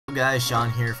Guys, Sean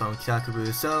here from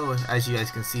Kitakubu. So as you guys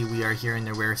can see, we are here in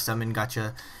the rare summon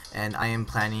gacha, and I am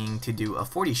planning to do a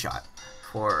 40 shot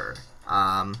for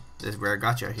this rare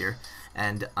gacha here.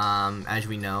 And as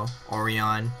we know,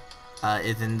 Orion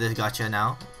is in this gacha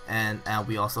now, and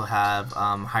we also have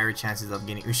higher chances of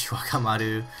getting Ushiwaka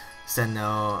Maru,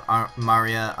 Senno,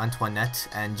 Maria Antoinette,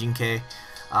 and Jinkei,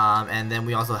 and then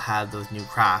we also have those new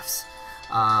crafts.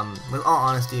 With all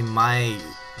honesty, my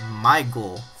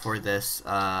goal for this,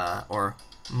 or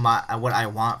what I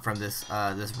want from this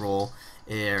this role,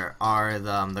 are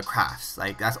the crafts.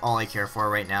 Like, that's all I care for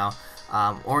right now.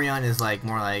 Orion is like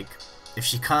more like, if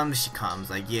she comes, she comes.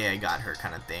 Like, yeah, I got her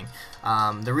kind of thing.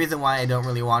 The reason why I don't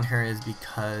really want her is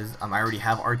because I already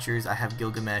have archers. I have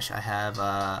Gilgamesh, I have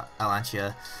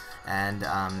Alantia, and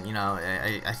you know,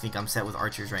 I think I'm set with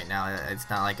archers right now. It's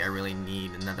not like I really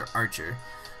need another archer.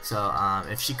 So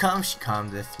if she comes, she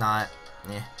comes. If not,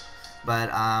 yeah. But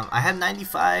I have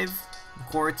 95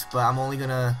 quartz, but I'm only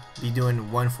gonna be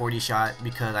doing 140 shot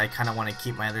because I kind of want to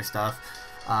keep my other stuff.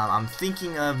 I'm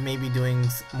thinking of maybe doing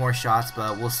more shots,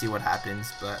 but we'll see what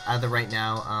happens. But as of right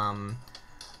now,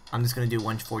 I'm just gonna do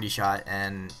 140 shot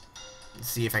and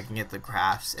see if I can get the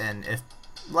crafts. And if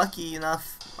lucky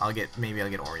enough, maybe I'll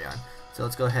get Orion. So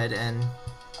let's go ahead and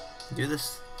do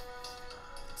this.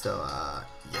 So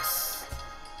yes.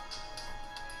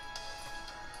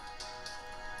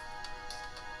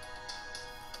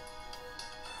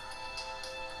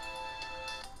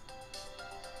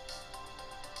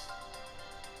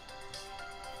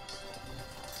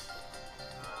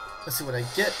 Let's see what I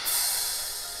get.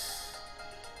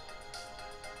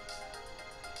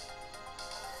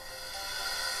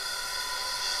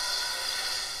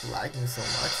 Lagging so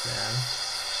much, man.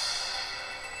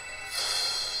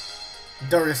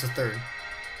 Darius III.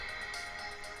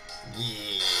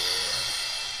 Yeah.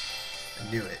 I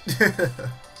knew it.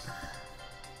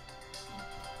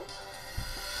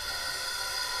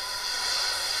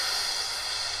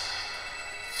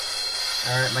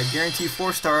 Alright, my guarantee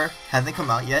 4-star hasn't come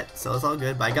out yet, so it's all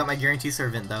good, but I got my guarantee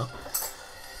servant though.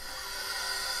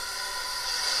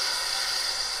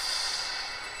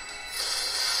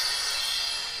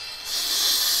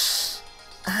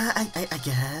 I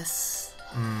guess.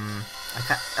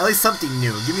 At least something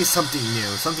new. Give me something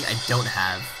new. Something I don't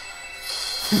have.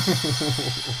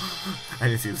 I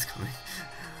didn't see this coming.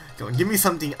 Go on, give me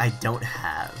something I don't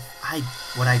have.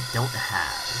 What I don't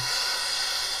have.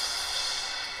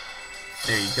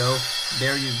 There you go.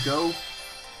 There you go.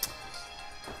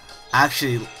 I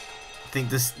actually think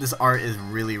this art is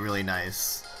really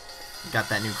nice. Got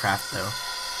that new craft though.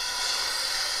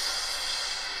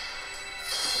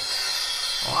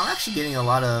 Oh, I'm actually getting a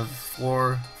lot of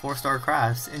 4-star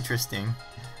crafts. Interesting.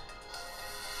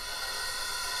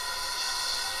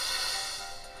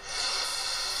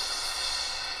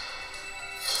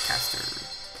 Caster.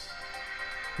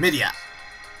 Media.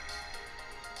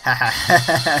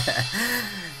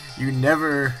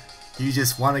 You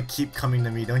just want to keep coming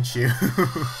to me, don't you?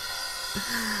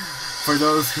 For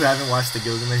those who haven't watched the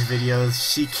Gilgamesh videos,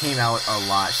 she came out a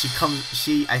lot.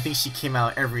 I think she came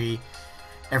out every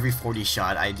 40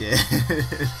 shot I did.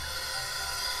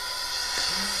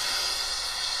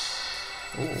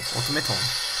 Oh, Ultimatum.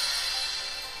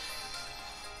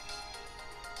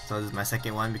 So this is my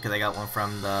second one because I got one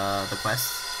from the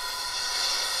quest.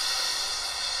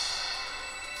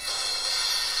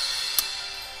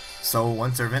 So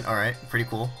one servant, alright, pretty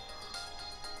cool.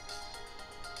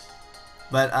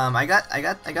 But I got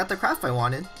the craft I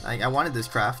wanted. I wanted this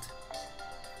craft.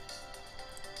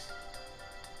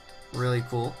 Really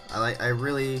cool. I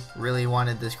really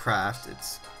wanted this craft.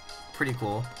 It's pretty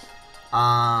cool.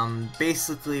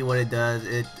 Basically what it does,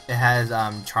 it has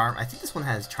charm. I think this one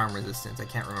has charm resistance. I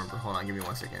can't remember. Hold on, give me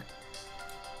 1 second.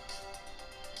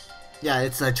 Yeah,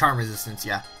 it's a charm resistance.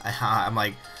 Yeah, I'm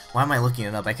like, why am I looking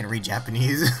it up? I can read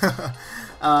Japanese.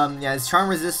 Yeah, it's charm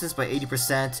resistance by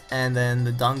 80%, and then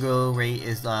the dango rate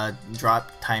is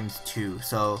drop times 2.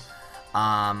 So,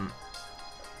 the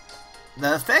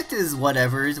effect is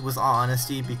whatever, with all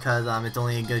honesty, because it's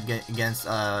only good against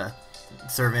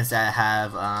servants that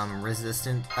have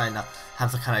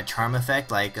have the kind of charm effect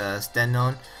like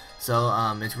Stennon. So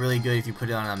it's really good if you put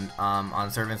it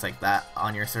on servants like that,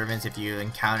 on your servants if you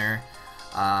encounter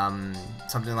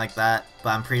something like that. But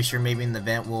I'm pretty sure maybe in the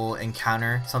event we'll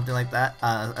encounter something like that.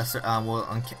 We'll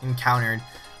encounter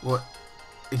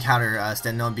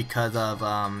Stennon because of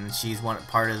she's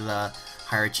part of the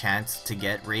higher chance to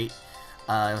get rate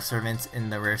servants in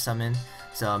the rare summon.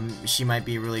 So she might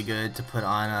be really good to put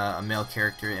on a male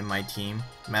character in my team.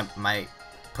 Might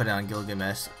put it on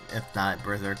Gilgamesh, if not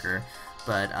Berserker.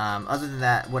 But other than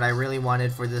that, what I really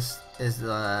wanted for this is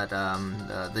that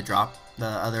the drop, the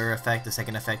other effect, the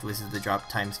second effect, which is the drop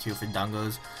 ×2 for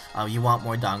dongos. You want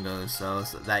more dongos so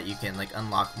that you can like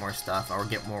unlock more stuff or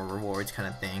get more rewards, kind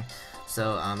of thing.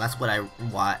 So that's what I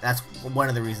want. That's one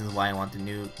of the reasons why I want the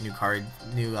new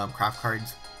craft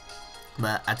cards.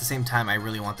 But at the same time, I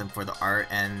really want them for the art,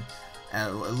 and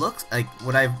it looks like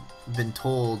what I've been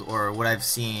told or what I've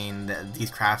seen, that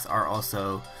these crafts are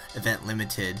also event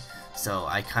limited. So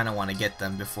I kind of want to get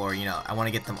them before, you know, I want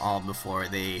to get them all before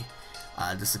they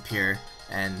disappear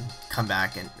and come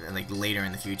back and like later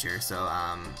in the future. So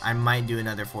I might do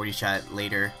another 40 shot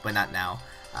later, but not now.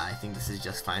 I think this is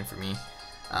just fine for me.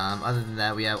 Other than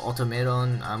that, we have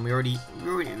Ultimatum. We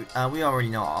already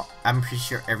know. I'm pretty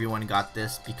sure everyone got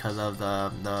this because of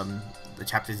the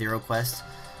Chapter 0 quest.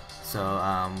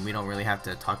 So we don't really have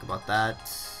to talk about that.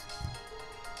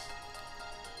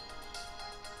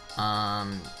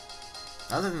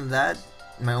 Other than that,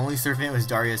 my only servant was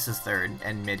Darius III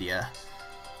and Midia.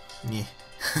 Meh.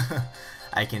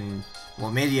 I can.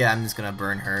 Well, Midia, I'm just gonna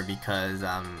burn her because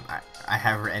I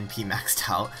have her NP maxed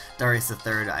out. Darius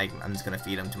III, I'm just gonna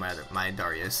feed him to my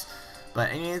Darius.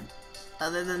 But anyway,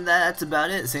 other than that, that's about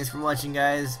it. Thanks for watching,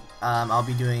 guys. I'll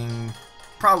be doing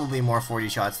probably more 40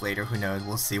 shots later. Who knows?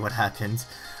 We'll see what happens.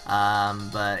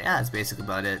 But yeah, that's basically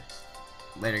about it.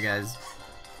 Later, guys.